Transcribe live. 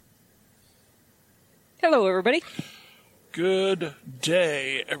Hello, everybody. Good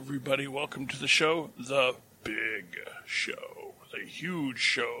day, everybody. Welcome to the show, the big show, the huge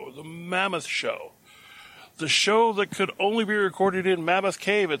show, the mammoth show. The show that could only be recorded in Mammoth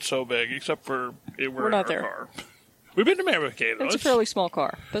Cave, it's so big, except for we're in not our there. car. We've been to Mammoth Cave, though. It's a fairly small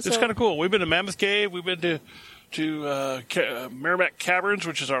car. It's kind of cool. We've been to Mammoth Cave. We've been to Merrimack Caverns,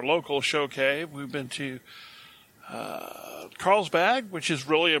 which is our local show cave. We've been to Carlsbad, which is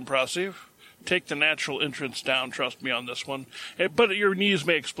really impressive. Take the natural entrance down, trust me on this one. But your knees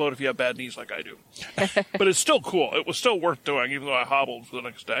may explode if you have bad knees like I do. But it's still cool. It was still worth doing, even though I hobbled for the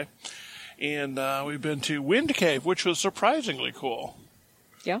next day. And we've been to Wind Cave, which was surprisingly cool.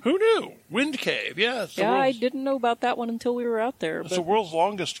 Yeah. Who knew? Wind Cave, yeah. I didn't know about that one until we were out there. It's the world's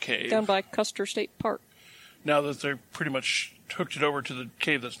longest cave. Down by Custer State Park. Now that they've pretty much hooked it over to the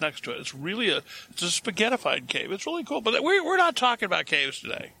cave that's next to it. It's really it's a spaghettified cave. It's really cool. But we're not talking about caves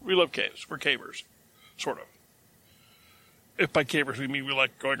today. We love caves. We're cavers. Sort of. If by cavers we mean we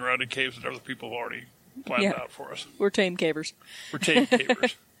like going around in caves that other people have already planned out for us. We're tame cavers. We're tame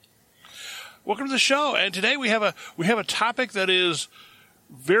cavers. Welcome to the show. And today we have a topic that is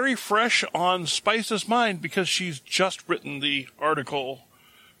very fresh on Spice's mind because she's just written the article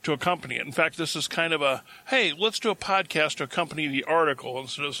to accompany it. In fact, this is kind of a, hey, let's do a podcast to accompany the article.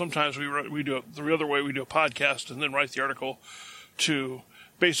 Instead of sometimes we do it the other way, we do a podcast and then write the article to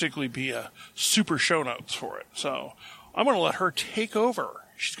basically be a super show notes for it. So I'm going to let her take over.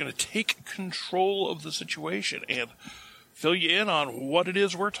 She's going to take control of the situation and fill you in on what it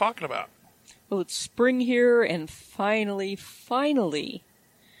is we're talking about. Well, it's spring here, and finally,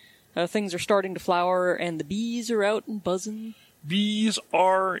 things are starting to flower, and the bees are out and buzzing. Bees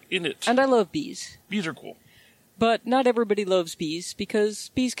are in it. And I love bees. Bees are cool. But not everybody loves bees,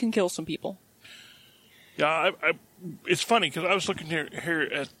 because bees can kill some people. Yeah, it's funny, because I was looking here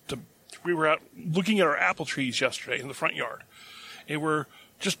at we were out looking at our apple trees yesterday in the front yard, and we're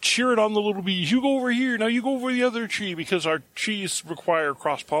just cheering on the little bees. You go over here, now you go over the other tree, because our trees require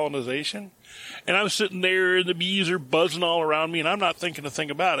cross-pollination. And I was sitting there, and the bees are buzzing all around me, and I'm not thinking a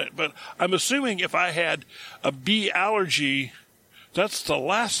thing about it. But I'm assuming if I had a bee allergy, that's the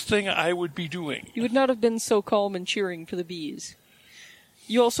last thing I would be doing. You would not have been so calm and cheering for the bees.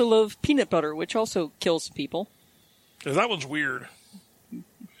 You also love peanut butter, which also kills people. That one's weird.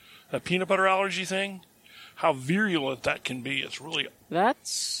 That peanut butter allergy thing, how virulent that can be. It's really...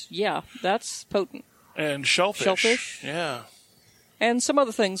 That's potent. And shellfish. Yeah. And some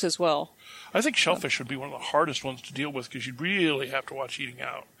other things as well. I think shellfish would be one of the hardest ones to deal with because you'd really have to watch eating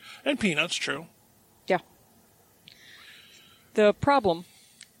out. And peanuts, true. Yeah. The problem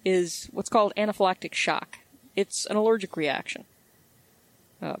is what's called anaphylactic shock. It's an allergic reaction.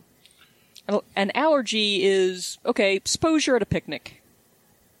 An allergy is, okay, suppose you're at a picnic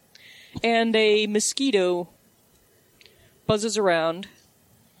and a mosquito buzzes around.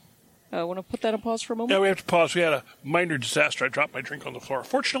 Want to put that on pause for a moment? Yeah, we have to pause. We had a minor disaster. I dropped my drink on the floor.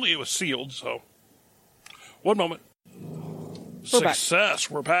 Fortunately, it was sealed, so... One moment.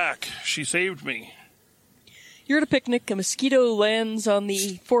 Success. We're back. She saved me. You're at a picnic. A mosquito lands on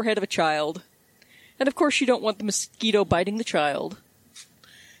the forehead of a child. And, of course, you don't want the mosquito biting the child.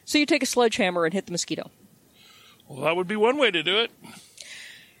 So you take a sledgehammer and hit the mosquito. Well, that would be one way to do it.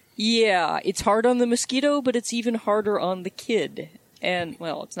 Yeah, it's hard on the mosquito, but it's even harder on the kid. And,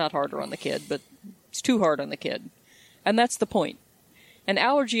 well, it's not harder on the kid, but it's too hard on the kid. And that's the point. An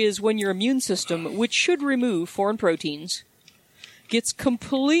allergy is when your immune system, which should remove foreign proteins, gets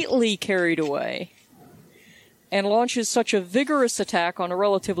completely carried away and launches such a vigorous attack on a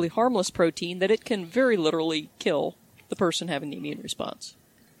relatively harmless protein that it can very literally kill the person having the immune response.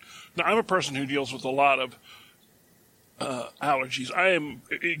 Now, I'm a person who deals with a lot of allergies. I am,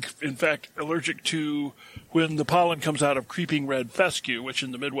 in fact, allergic to when the pollen comes out of creeping red fescue, which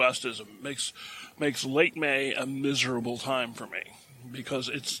in the Midwest makes late May a miserable time for me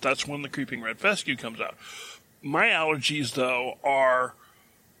because that's when the creeping red fescue comes out. My allergies, though, are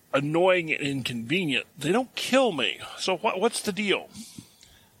annoying and inconvenient. They don't kill me. So what's the deal?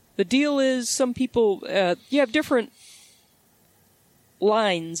 The deal is some people, you have different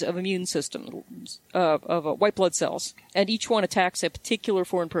lines of immune systems, of white blood cells, and each one attacks a particular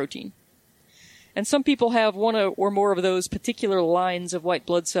foreign protein. And some people have one or more of those particular lines of white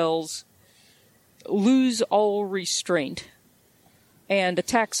blood cells lose all restraint and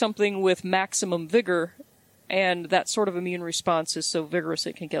attack something with maximum vigor, and that sort of immune response is so vigorous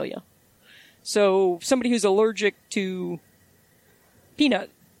it can kill you. So somebody who's allergic to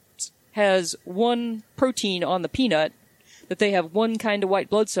peanuts has one protein on the peanut that they have one kind of white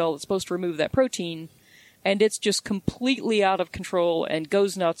blood cell that's supposed to remove that protein, And it's just completely out of control and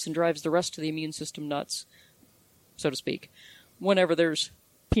goes nuts and drives the rest of the immune system nuts, so to speak, whenever there's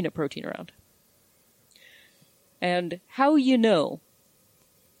peanut protein around. And how you know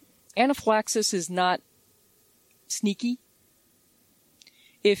anaphylaxis is not sneaky.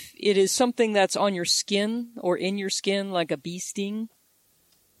 If it is something that's on your skin or in your skin, like a bee sting,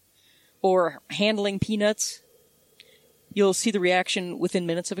 or handling peanuts, you'll see the reaction within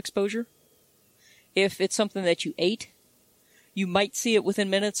minutes of exposure. If it's something that you ate, you might see it within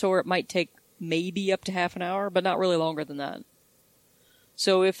minutes, or it might take maybe up to half an hour, but not really longer than that.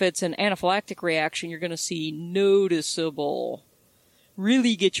 So if it's an anaphylactic reaction, you're going to see noticeable,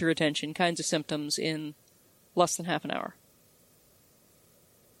 really get your attention kinds of symptoms in less than half an hour.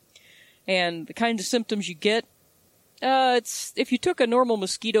 And the kinds of symptoms you get, it's if you took a normal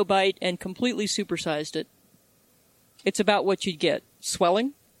mosquito bite and completely supersized it, it's about what you'd get.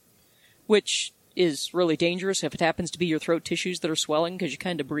 Swelling, which is really dangerous if it happens to be your throat tissues that are swelling because you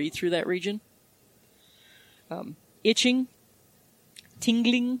kind of breathe through that region. Itching,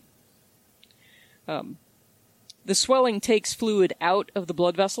 tingling. The swelling takes fluid out of the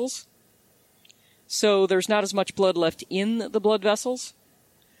blood vessels, so there's not as much blood left in the blood vessels.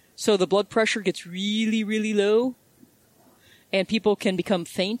 So the blood pressure gets really, really low, and people can become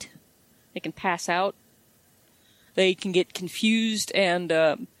faint. They can pass out. They can get confused, and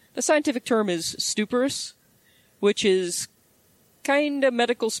the scientific term is stuporous, which is kind of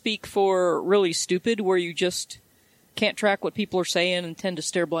medical speak for really stupid, where you just can't track what people are saying and tend to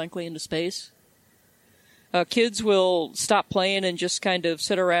stare blankly into space. Kids will stop playing and just kind of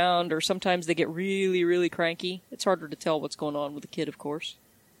sit around, or sometimes they get really, really cranky. It's harder to tell what's going on with a kid, of course.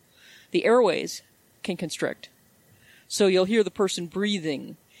 The airways can constrict. So you'll hear the person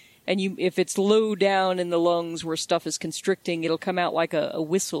breathing, and if it's low down in the lungs where stuff is constricting, it'll come out like a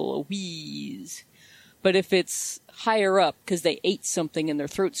whistle, a wheeze. But if it's higher up, because they ate something and their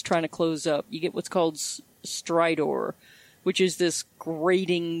throat's trying to close up, you get what's called stridor, which is this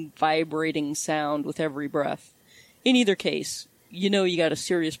grating, vibrating sound with every breath. In either case, you know you got a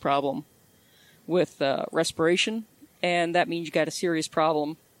serious problem with respiration, and that means you got a serious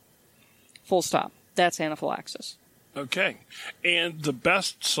problem. Full stop. That's anaphylaxis. Okay. And the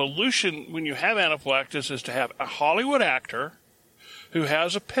best solution when you have anaphylaxis is to have a Hollywood actor who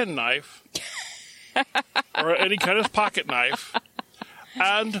has a penknife or any kind of pocket knife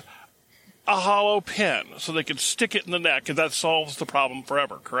and a hollow pin so they can stick it in the neck, and that solves the problem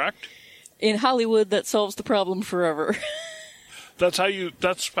forever, correct? In Hollywood, that solves the problem forever. That's how you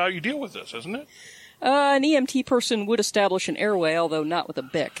deal with this, isn't it? An EMT person would establish an airway, although not with a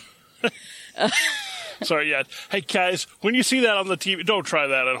Bic. Sorry, yeah. Hey, guys, when you see that on the TV, don't try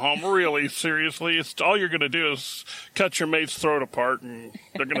that at home. Really, seriously. It's all you're going to do is cut your mate's throat apart, and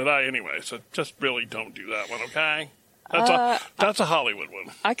they're going to die anyway. So just really don't do that one, okay? That's a Hollywood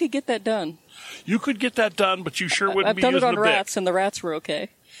one. I could get that done. You could get that done, but you sure wouldn't I've be done using it on the rats, Bic. and the rats were okay.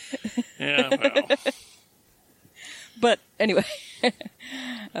 Yeah, well. But anyway,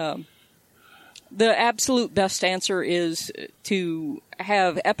 the absolute best answer is to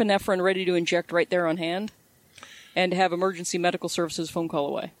have epinephrine ready to inject right there on hand, and have emergency medical services phone call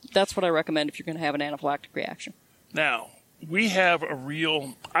away. That's what I recommend if you're going to have an anaphylactic reaction. Now, we have we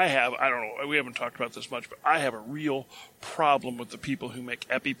haven't talked about this much, but I have a real problem with the people who make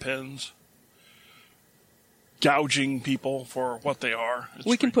EpiPens, gouging people for what they are.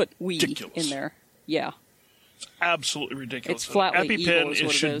 We can put ridiculous. in there. Yeah. It's absolutely ridiculous. It's flatly evil is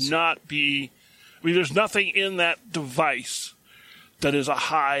what it should is. not be... I mean, there's nothing in that device that is a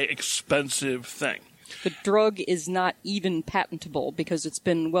high, expensive thing. The drug is not even patentable because it's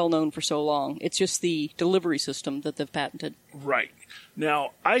been well known for so long. It's just the delivery system that they've patented. Right.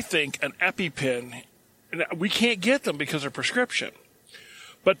 Now, I think an EpiPen, we can't get them because of prescription.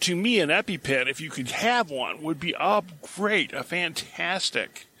 But to me, an EpiPen, if you could have one, would be a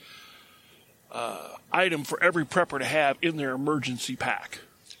fantastic item for every prepper to have in their emergency pack.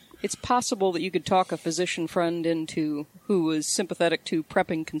 It's possible that you could talk a physician friend who is sympathetic to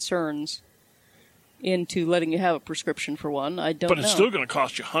prepping concerns into letting you have a prescription for one. I don't know. But it's still going to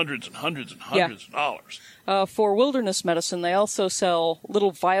cost you hundreds and hundreds and hundreds of dollars. For wilderness medicine, they also sell little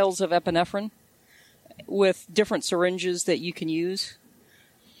vials of epinephrine with different syringes that you can use.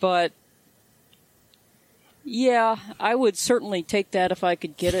 But, yeah, I would certainly take that if I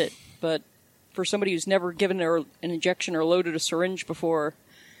could get it. But for somebody who's never given an injection or loaded a syringe before,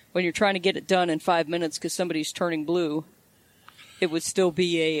 when you're trying to get it done in 5 minutes because somebody's turning blue, it would still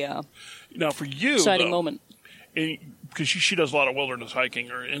be a now for you exciting moment. Because she does a lot of wilderness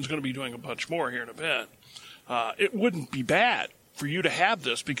hiking and is going to be doing a bunch more here in a bit. It wouldn't be bad for you to have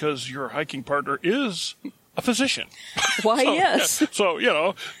this because your hiking partner is a physician. Why, yes. Yeah,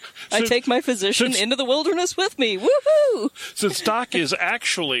 so, I take my physician into the wilderness with me. Woohoo! Since Doc is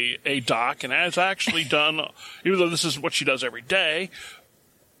actually a doc and has actually done, even though this is what she does every day,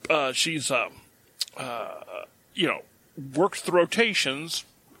 she's, worked the rotations.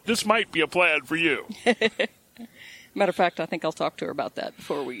 This might be a plan for you. Matter of fact, I think I'll talk to her about that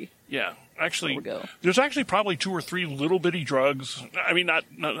before we... Yeah, actually, go. There's actually probably 2 or 3 little bitty drugs. I mean, not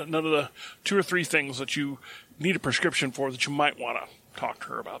none of the 2 or 3 things that you need a prescription for that you might want to talk to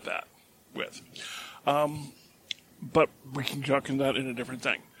her about that with. But we can talk in that in a different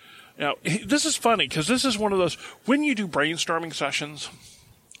thing. Now, this is funny because this is one of those, when you do brainstorming sessions,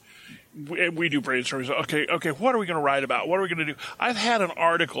 we do brainstorming. Okay, what are we going to write about? What are we going to do? I've had an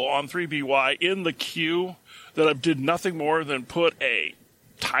article on 3BY in the queue that I did nothing more than put a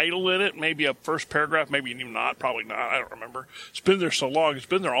title in it, maybe a first paragraph, maybe even not, probably not, I don't remember. It's been there so long, it's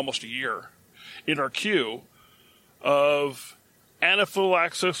been there almost a year, in our queue of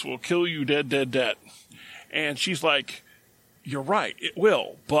anaphylaxis will kill you dead. And she's like, you're right, it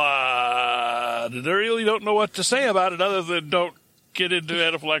will, but I really don't know what to say about it other than don't get into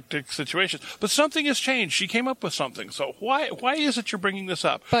anaphylactic situations. But something has changed. She came up with something. So why is it you're bringing this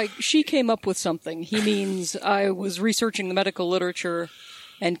up? By she came up with something, he means I was researching the medical literature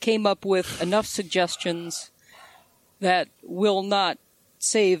and came up with enough suggestions that will not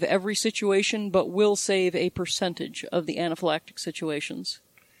save every situation, but will save a percentage of the anaphylactic situations.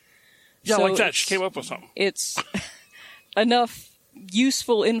 Yeah, so like that. She came up with something. It's enough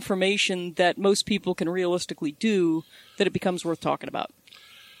useful information that most people can realistically do that it becomes worth talking about.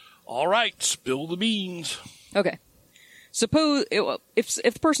 All right, spill the beans. Okay. Suppose if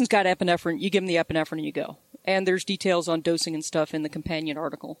the person's got epinephrine, you give them the epinephrine and you go. And there's details on dosing and stuff in the companion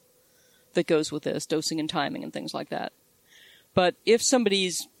article that goes with this, dosing and timing and things like that. But if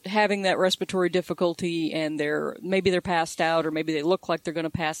somebody's having that respiratory difficulty and maybe they're passed out, or maybe they look like they're going to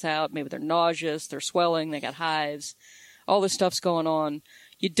pass out, maybe they're nauseous, they're swelling, they got hives, all this stuff's going on,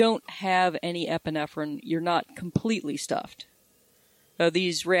 you don't have any epinephrine, you're not completely stuffed.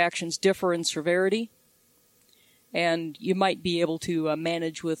 These reactions differ in severity, and you might be able to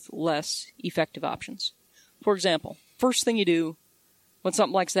manage with less effective options. For example, first thing you do when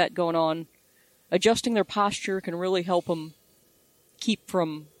something like that going on, adjusting their posture can really help them keep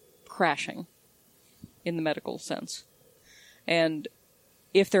from crashing in the medical sense. And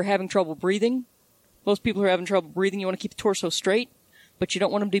if they're having trouble breathing, most people who are having trouble breathing, you want to keep the torso straight, but you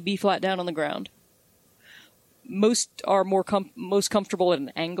don't want them to be flat down on the ground. Most are most comfortable at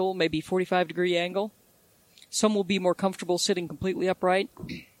an angle, maybe 45-degree angle. Some will be more comfortable sitting completely upright.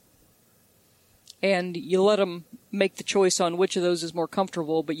 And you let them make the choice on which of those is more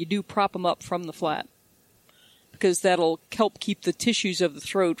comfortable, but you do prop them up from the flat, because that'll help keep the tissues of the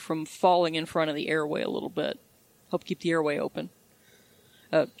throat from falling in front of the airway a little bit, help keep the airway open.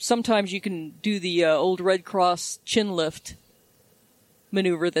 Sometimes you can do the old Red Cross chin lift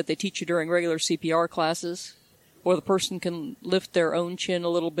maneuver that they teach you during regular CPR classes, or the person can lift their own chin a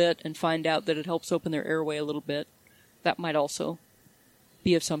little bit and find out that it helps open their airway a little bit. That might also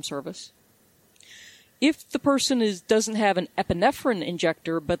be of some service. If the person doesn't have an epinephrine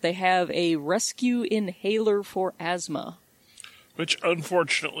injector, but they have a rescue inhaler for asthma, which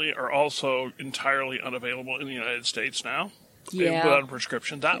unfortunately are also entirely unavailable in the United States now. Yeah. Without a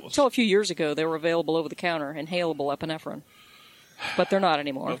prescription. Until a few years ago, they were available over the counter, inhalable epinephrine. But they're not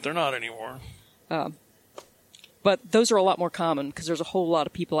anymore. But those are a lot more common because there's a whole lot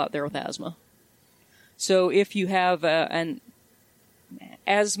of people out there with asthma. So if you have an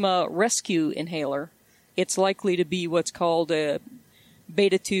asthma rescue inhaler, it's likely to be what's called a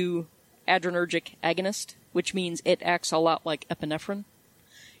beta-2 adrenergic agonist, which means it acts a lot like epinephrine.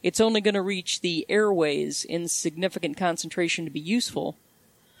 It's only going to reach the airways in significant concentration to be useful.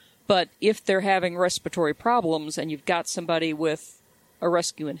 But if they're having respiratory problems and you've got somebody with a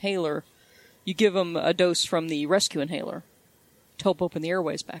rescue inhaler, you give them a dose from the rescue inhaler to help open the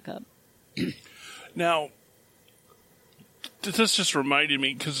airways back up. Now, this just reminded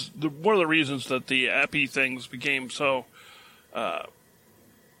me, because one of the reasons that the epi things became so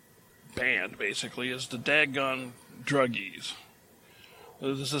banned, basically, is the daggone druggies.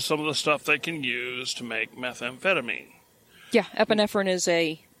 This is some of the stuff they can use to make methamphetamine. Yeah, epinephrine is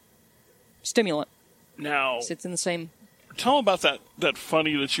a stimulant. Now, it's in the same... Tell them about that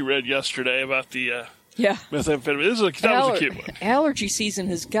funny that you read yesterday about the yeah. methamphetamine. That was a cute one. Allergy season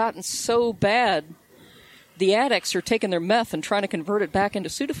has gotten so bad, the addicts are taking their meth and trying to convert it back into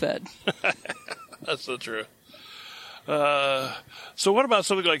Sudafed. That's so true. So what about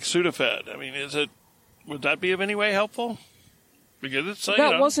something like Sudafed? I mean, would that be of any way helpful? Because it's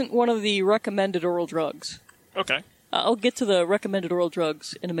That wasn't one of the recommended oral drugs. Okay. I'll get to the recommended oral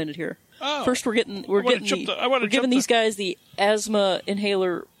drugs in a minute here. Oh. First, we're giving these guys the asthma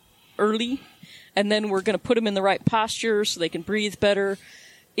inhaler early, and then we're going to put them in the right posture so they can breathe better.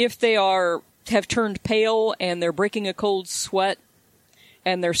 If they have turned pale and they're breaking a cold sweat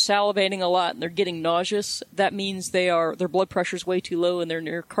and they're salivating a lot and they're getting nauseous, that means their blood pressure's way too low and they're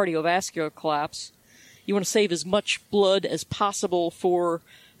near cardiovascular collapse. You want to save as much blood as possible for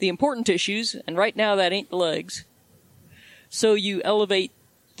the important tissues, and right now that ain't the legs. So you elevate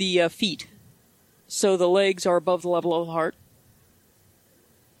the feet so the legs are above the level of the heart,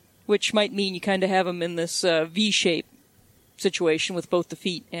 which might mean you kind of have them in this V-shape situation with both the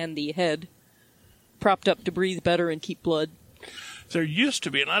feet and the head propped up to breathe better and keep blood. There used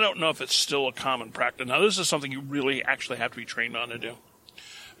to be, and I don't know if it's still a common practice. Now, this is something you really actually have to be trained on to do,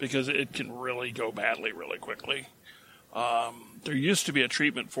 because it can really go badly really quickly. There used to be a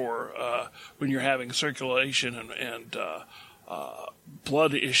treatment for when you're having circulation and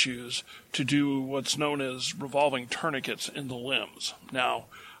blood issues to do what's known as revolving tourniquets in the limbs. Now,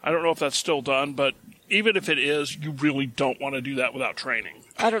 I don't know if that's still done, but even if it is, you really don't want to do that without training.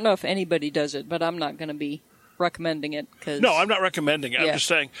 I don't know if anybody does it, but I'm not going to be recommending it. No, I'm not recommending it. Yeah. I'm just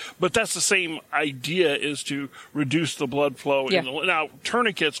saying. But that's the same idea, is to reduce the blood flow. Yeah. Now,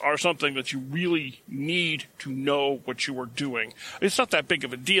 tourniquets are something that you really need to know what you are doing. It's not that big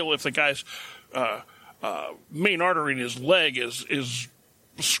of a deal if the guy's main artery in his leg is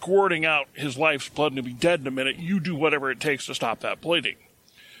squirting out his life's blood and he'll be dead in a minute. You do whatever it takes to stop that bleeding.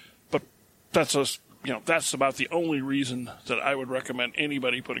 But that's about the only reason that I would recommend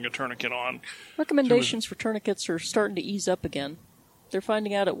anybody putting a tourniquet on. Recommendations for tourniquets are starting to ease up again. They're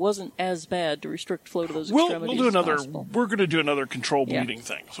finding out it wasn't as bad to restrict flow to those extremities. We're going to do another control bleeding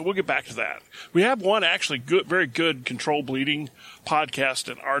thing. So we'll get back to that. We have one actually very good control bleeding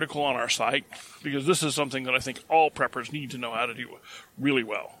podcast and article on our site, because this is something that I think all preppers need to know how to do really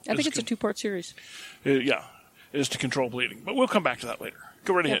well. I think it's a 2-part series. Is to control bleeding. But we'll come back to that later.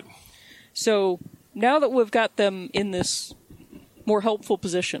 Go right ahead. So now that we've got them in this more helpful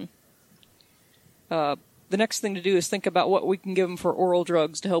position, the next thing to do is think about what we can give them for oral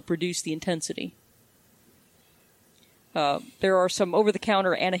drugs to help reduce the intensity. There are some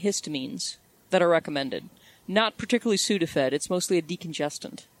over-the-counter antihistamines that are recommended. Not particularly Sudafed. It's mostly a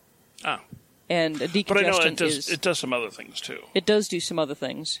decongestant. Ah. And a decongestant but I know it does some other things, too. It does do some other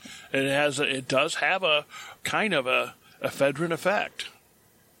things. It does have a kind of a ephedrine effect.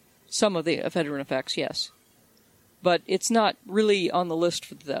 Some of the ephedrine effects, yes. But it's not really on the list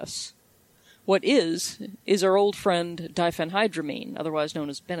for this. What is our old friend diphenhydramine, otherwise known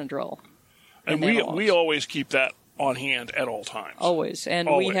as Benadryl. And we always keep that on hand at all times. Always. And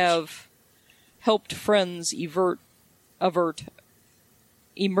always. We have helped friends avert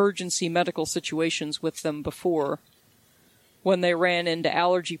emergency medical situations with them before, when they ran into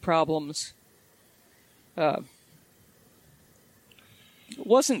allergy problems. It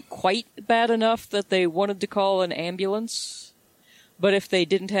wasn't quite bad enough that they wanted to call an ambulance, but if they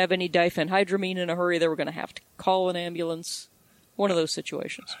didn't have any diphenhydramine in a hurry, they were going to have to call an ambulance. One of those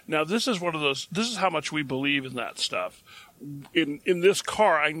situations. Now, this is how much we believe in that stuff. In this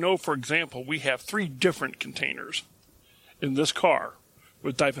car, I know, for example, we have 3 different containers in this car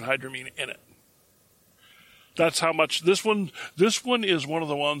with diphenhydramine in it. That's how much this one is one of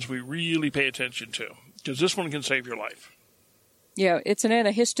the ones we really pay attention to, because this one can save your life. Yeah, it's an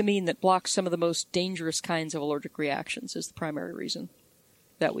antihistamine that blocks some of the most dangerous kinds of allergic reactions is the primary reason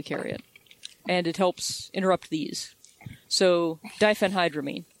that we carry it. And it helps interrupt these. So,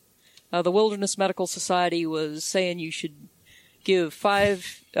 diphenhydramine. The Wilderness Medical Society was saying you should give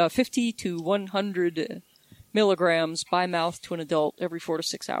 50 to 100 milligrams by mouth to an adult every 4 to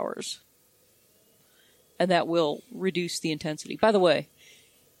 6 hours. And that will reduce the intensity. By the way,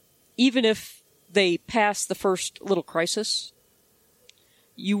 even if they pass the first little crisis,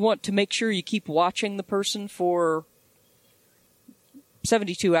 you want to make sure you keep watching the person for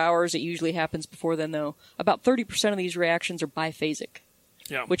 72 hours. It usually happens before then, though. About 30% of these reactions are biphasic,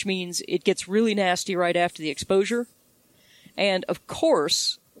 which means it gets really nasty right after the exposure. And, of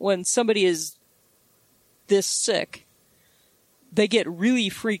course, when somebody is this sick, they get really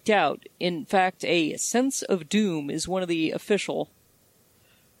freaked out. In fact, a sense of doom is one of the official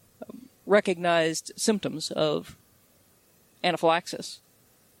recognized symptoms of anaphylaxis.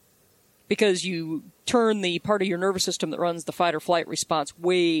 Because you turn the part of your nervous system that runs the fight or flight response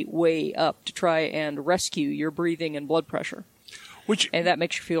way, way up to try and rescue your breathing and blood pressure. And that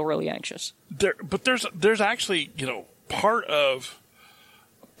makes you feel really anxious. But there's actually, part of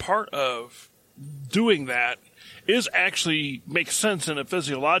doing that is actually makes sense in a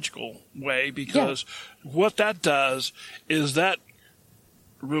physiological way, because what that does is that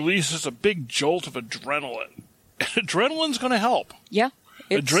releases a big jolt of adrenaline. Adrenaline's going to help. Yeah.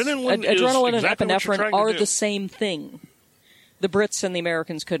 Adrenaline and exactly epinephrine are the same thing. The Brits and the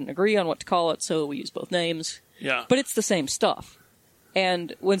Americans couldn't agree on what to call it, so we use both names. Yeah. But it's the same stuff.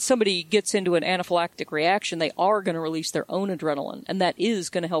 And when somebody gets into an anaphylactic reaction, they are going to release their own adrenaline, and that is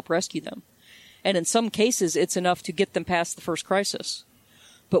going to help rescue them. And in some cases, it's enough to get them past the first crisis.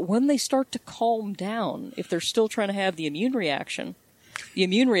 But when they start to calm down, if they're still trying to have the immune reaction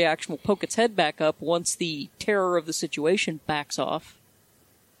will poke its head back up once the terror of the situation backs off,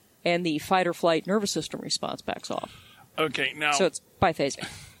 and the fight-or-flight nervous system response backs off. Okay, now... So it's biphasic.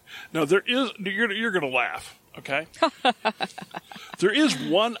 Now, there is... You're going to laugh, okay? There is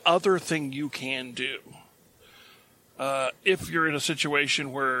one other thing you can do. If you're in a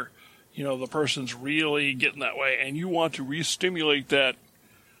situation where, the person's really getting that way, and you want to re-stimulate that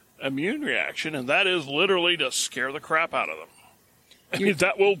immune reaction, and that is literally to scare the crap out of them. I mean,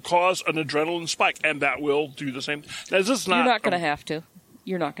 that will cause an adrenaline spike, and that will do the same. Now, you're not going to have to.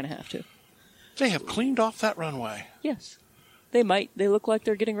 You're not going to have to. They have cleaned off that runway. Yes. They might. They look like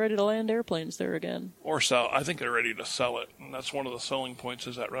they're getting ready to land airplanes there again. Or sell. I think they're ready to sell it. And that's one of the selling points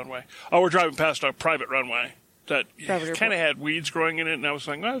is that runway. Oh, we're driving past a private runway that kind of had weeds growing in it. And I was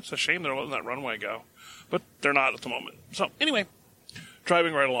thinking, it's a shame they're letting that runway go. But they're not at the moment. So anyway,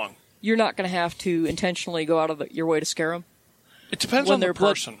 driving right along. You're not going to have to intentionally go out of your way to scare them? It depends on the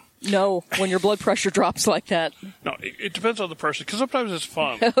person. No, when your blood pressure drops like that. No, it depends on the person, because sometimes it's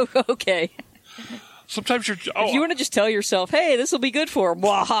fun. Okay. Sometimes you're... if you want to just tell yourself, hey, this will be good for him.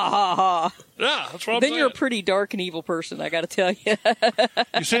 Wah, ha, ha, ha. Yeah, that's what I'm saying. Then you're a pretty dark and evil person, I got to tell you.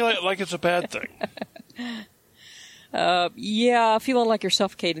 You say like it's a bad thing. Yeah, feeling like you're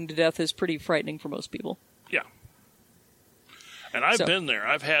suffocating to death is pretty frightening for most people. Yeah. And I've been there.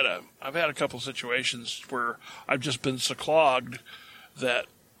 I've had a couple situations where I've just been so clogged that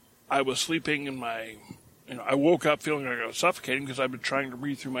I was sleeping and I woke up feeling like I was suffocating because I've been trying to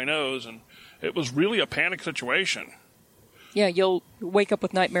breathe through my nose, and it was really a panic situation. Yeah, you'll wake up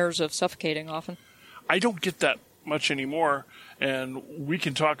with nightmares of suffocating often. I don't get that much anymore, and we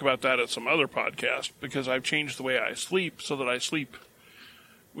can talk about that at some other podcast, because I've changed the way I sleep so that I sleep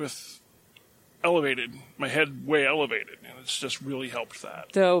with my head way elevated, and it's just really helped that.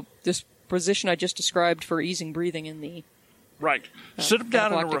 So this position I just described for easing breathing in the right. Sit them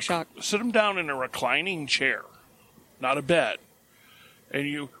down in a reclining chair, not a bed, and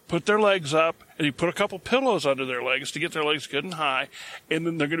you put their legs up, and you put a couple pillows under their legs to get their legs good and high, and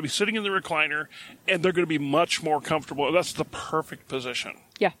then they're going to be sitting in the recliner, and they're going to be much more comfortable. That's the perfect position.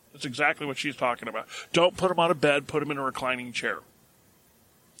 Yeah. That's exactly what she's talking about. Don't put them on a bed, put them in a reclining chair.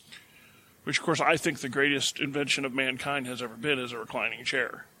 Which, of course, I think the greatest invention of mankind has ever been is a reclining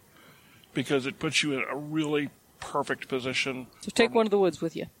chair. Because it puts you in a really perfect position. So take one to the woods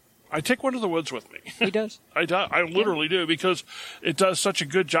with you. I take one to the woods with me. He does. I literally do, because it does such a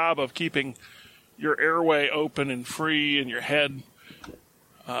good job of keeping your airway open and free, and your head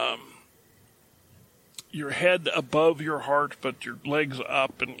above your heart, but your legs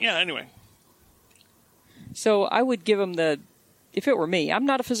up, and anyway. So I would give him if it were me, I'm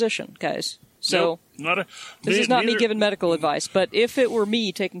not a physician, guys. So this is not me giving medical advice, but if it were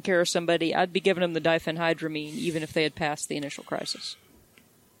me taking care of somebody, I'd be giving them the diphenhydramine, even if they had passed the initial crisis.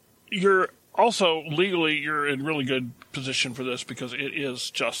 You're also, legally, you're in really good position for this, because it is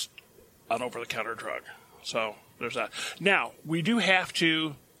just an over-the-counter drug. So there's that. Now, we do have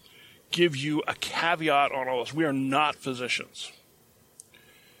to give you a caveat on all this. We are not physicians.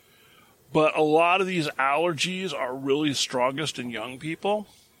 But a lot of these allergies are really strongest in young people.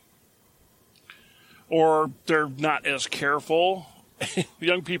 Or they're not as careful.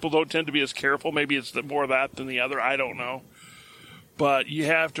 Young people don't tend to be as careful. Maybe it's more of that than the other. I don't know. But you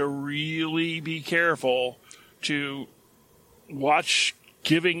have to really be careful to watch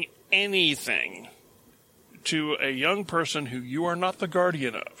giving anything to a young person who you are not the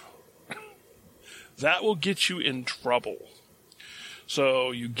guardian of. That will get you in trouble.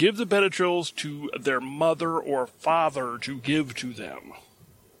 So you give the Benadryls to their mother or father to give to them.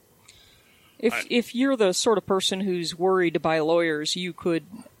 If you're the sort of person who's worried by lawyers, you could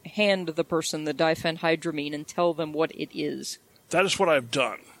hand the person the diphenhydramine and tell them what it is. That is what I've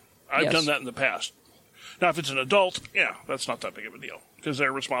done. I've done that in the past. Now, if it's an adult, that's not that big of a deal, because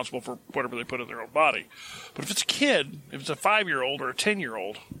they're responsible for whatever they put in their own body. But if it's a kid, if it's a 5-year-old or a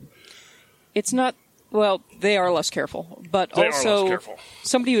 10-year-old... It's not... Well, they are less careful. But also,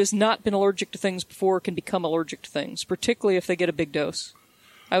 somebody who has not been allergic to things before can become allergic to things, particularly if they get a big dose.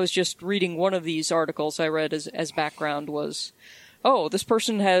 I was just reading one of these articles I read as background was, oh, this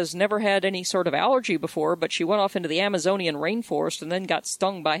person has never had any sort of allergy before, but she went off into the Amazonian rainforest and then got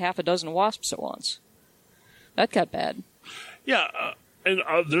stung by half a dozen wasps at once. That got bad. Yeah, and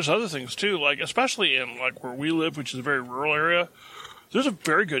there's other things too, like especially in like where we live, which is a very rural area. There's a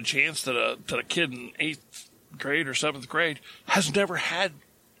very good chance that a kid in 8th grade or 7th grade has never had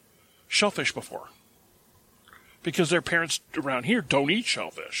shellfish before, because their parents around here don't eat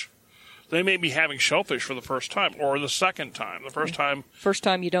shellfish. They may be having shellfish for the first time or the second time. The first time... First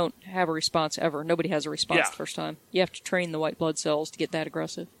time you don't have a response ever. Nobody has a response the first time. You have to train the white blood cells to get that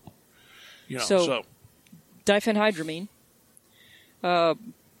aggressive. You know, so diphenhydramine,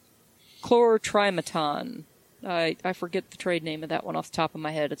 chlorotrimeton. I forget the trade name of that one off the top of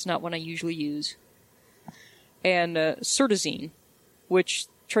my head. It's not one I usually use. And Certazine, which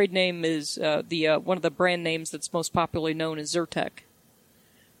trade name is one of the brand names that's most popularly known as Zyrtec,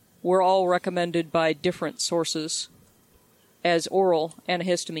 were all recommended by different sources as oral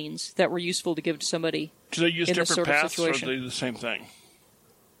antihistamines that were useful to give to somebody. Do they use in different paths, or are situation. they the same thing?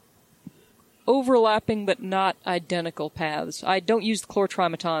 Overlapping but not identical paths. I don't use the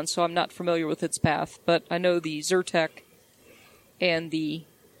chlorotrimeton, so I'm not familiar with its path, but I know the Zyrtec and the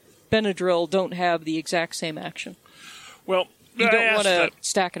Benadryl don't have the exact same action. Well, you don't want to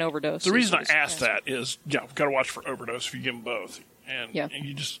stack an overdose. The reason I asked that is, we've got to watch for overdose if you give them both. And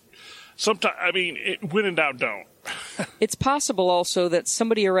you just, sometimes, I mean, when in doubt, don't. It's possible also that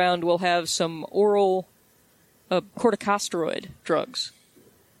somebody around will have some oral corticosteroid drugs,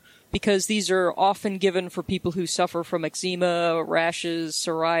 because these are often given for people who suffer from eczema, rashes,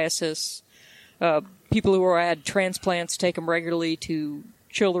 psoriasis. People who had transplants take them regularly to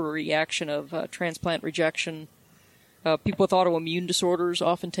chill the reaction of transplant rejection. People with autoimmune disorders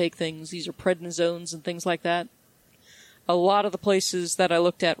often take things. These are prednisones and things like that. A lot of the places that I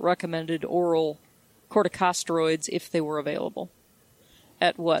looked at recommended oral corticosteroids if they were available.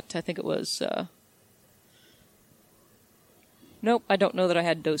 At what? I think it was... Nope, I don't know that I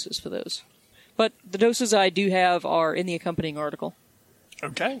had doses for those. But the doses I do have are in the accompanying article.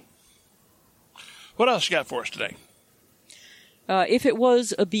 Okay. What else you got for us today? If it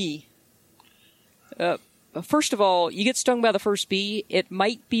was a bee, first of all, you get stung by the first bee, it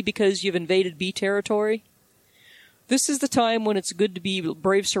might be because you've invaded bee territory. This is the time when it's good to be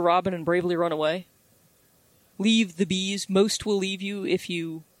brave Sir Robin and bravely run away. Leave the bees. Most will leave you if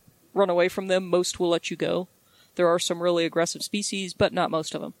you run away from them. Most will let you go. There are some really aggressive species, but not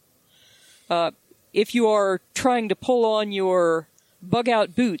most of them. If you are trying to pull on your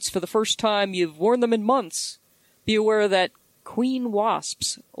bug-out boots for the first time, you've worn them in months, be aware that queen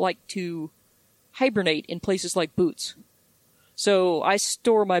wasps like to hibernate in places like boots. So I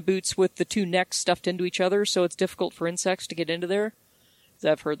store my boots with the two necks stuffed into each other, so it's difficult for insects to get into there.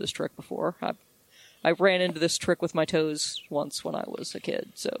 I've heard this trick before. I ran into this trick with my toes once when I was a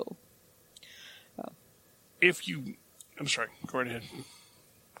kid, so... I'm sorry, go right ahead.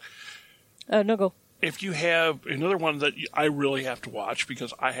 No, go. If you have another one that I really have to watch,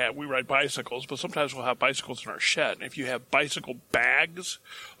 because we ride bicycles, but sometimes we'll have bicycles in our shed. And if you have bicycle bags,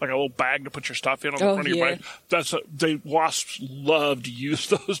 like a little bag to put your stuff in on the front of your bike, wasps love to use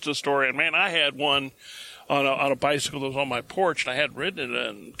those to store it. Man, I had one on a bicycle that was on my porch, and I hadn't ridden it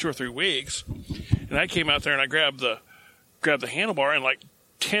in 2 or 3 weeks. And I came out there and I grabbed the handlebar, and like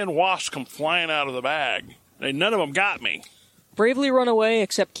 10 wasps come flying out of the bag. None of them got me. Bravely run away,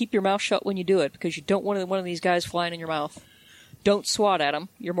 except keep your mouth shut when you do it, because you don't want one of these guys flying in your mouth. Don't swat at them.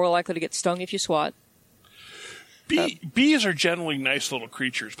 You're more likely to get stung if you swat. Bees are generally nice little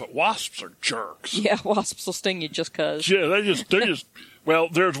creatures, but wasps are jerks. Yeah, wasps will sting you just because. Yeah, they're just... Well,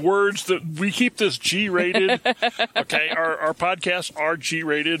 there's words that we keep this G-rated. Okay, our podcasts are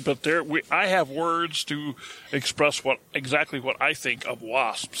G-rated, but I have words to express exactly what I think of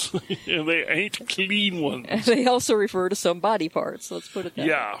wasps. And they ain't clean ones. They also refer to some body parts. Let's put it that way.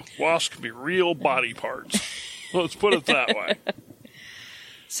 Yeah, wasps can be real body parts. Let's put it that way.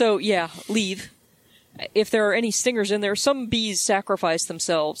 So, yeah, leave. If there are any stingers in there, some bees sacrifice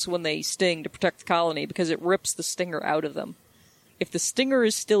themselves when they sting to protect the colony because it rips the stinger out of them. If the stinger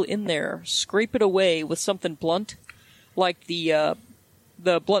is still in there, scrape it away with something blunt, like the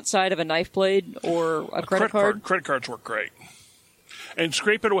blunt side of a knife blade or a credit card. Credit cards work great. And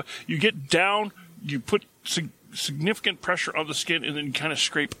scrape it away. You get down, you put significant pressure on the skin, and then you kind of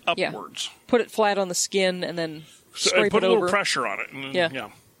scrape upwards. Yeah. Put it flat on the skin, and then scrape it over. Put a little over. pressure on it. And then, yeah.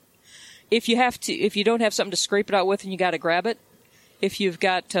 If you don't have something to scrape it out with, and you got to grab it, if you've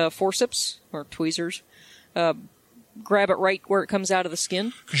got forceps or tweezers, grab it right where it comes out of the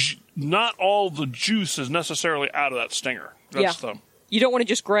skin. Because not all the juice is necessarily out of that stinger. You don't want to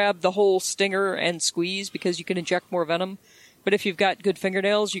just grab the whole stinger and squeeze because you can inject more venom. But if you've got good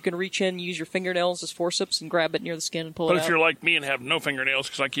fingernails, you can reach in, use your fingernails as forceps, and grab it near the skin and pull it out. But if you're like me and have no fingernails,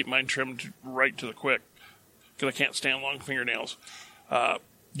 because I keep mine trimmed right to the quick, because I can't stand long fingernails,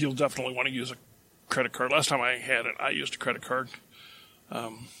 you'll definitely want to use a credit card. Last time I had it, I used a credit card.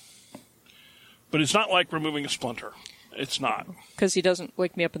 But it's not like removing a splinter. It's not. Because he doesn't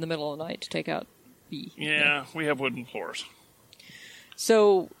wake me up in the middle of the night to take out B. Yeah, we have wooden floors.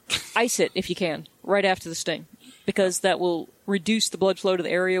 So ice it if you can, right after the sting, because that will reduce the blood flow to the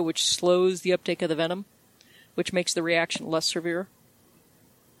area, which slows the uptake of the venom, which makes the reaction less severe.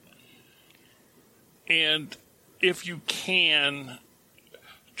 And if you can,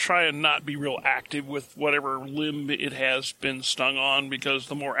 try and not be real active with whatever limb it has been stung on, because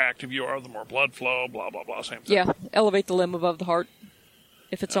the more active you are, the more blood flow, blah, blah, blah, same thing. Yeah, elevate the limb above the heart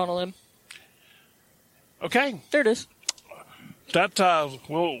if it's on a limb. Okay. There it is. That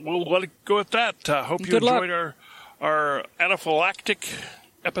we'll let it go at that. Hope you Good luck. enjoyed our anaphylactic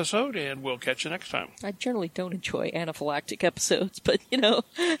episode, and we'll catch you next time. I generally don't enjoy anaphylactic episodes, but, you know.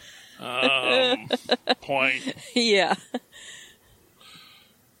 Point. Yeah.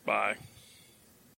 Bye.